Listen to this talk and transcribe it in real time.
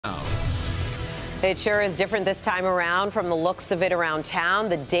It sure is different this time around from the looks of it around town.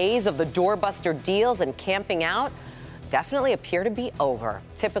 The days of the doorbuster deals and camping out definitely appear to be over.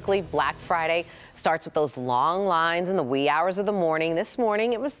 Typically, Black Friday starts with those long lines in the wee hours of the morning. This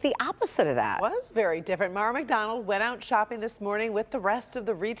morning, it was the opposite of that. It was very different. Mara McDonald went out shopping this morning with the rest of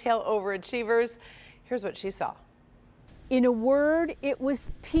the retail overachievers. Here's what she saw. In a word, it was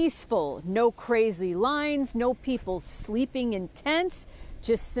peaceful. No crazy lines, no people sleeping in tents,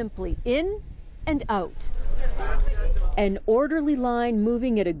 just simply in and out. An orderly line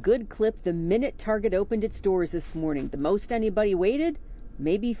moving at a good clip the minute Target opened its doors this morning. The most anybody waited?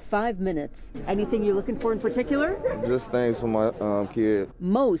 Maybe 5 minutes. Anything you're looking for in particular? Just things for my kid.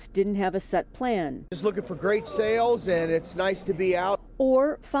 Most didn't have a set plan. Just looking for great sales, and it's nice to be out.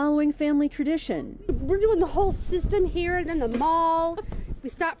 Or following family tradition. We're doing the whole system here, and then the mall. We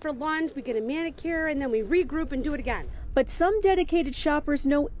stop for lunch, we get a manicure, and then we regroup and do it again. But some dedicated shoppers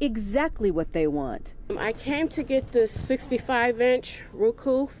know exactly what they want. I came to get the 65-inch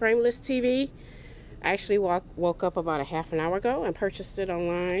Roku frameless TV. I actually woke up about a half an hour ago and purchased it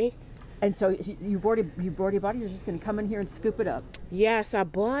online. And so you've already bought it? You're just going to come in here and scoop it up? Yes, I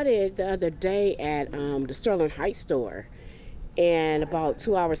bought it the other day at the Sterling Heights store. And about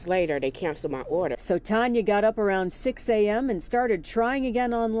 2 hours later, they canceled my order. So Tanya got up around 6 a.m. and started trying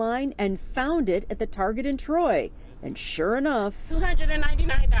again online and found it at the Target in Troy. And sure enough,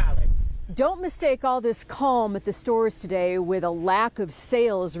 $299. Don't mistake all this calm at the stores today with a lack of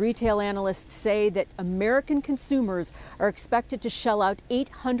sales. Retail analysts say that American consumers are expected to shell out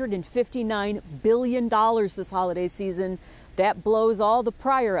 $859 billion this holiday season. That blows all the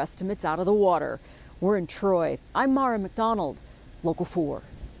prior estimates out of the water. We're in Troy. I'm Mara McDonald, Local 4.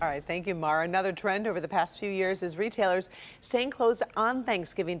 All right, thank you, Mara. Another trend over the past few years is retailers staying closed on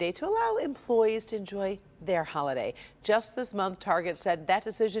Thanksgiving Day to allow employees to enjoy their holiday. Just this month, Target said that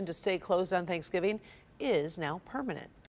decision to stay closed on Thanksgiving is now permanent.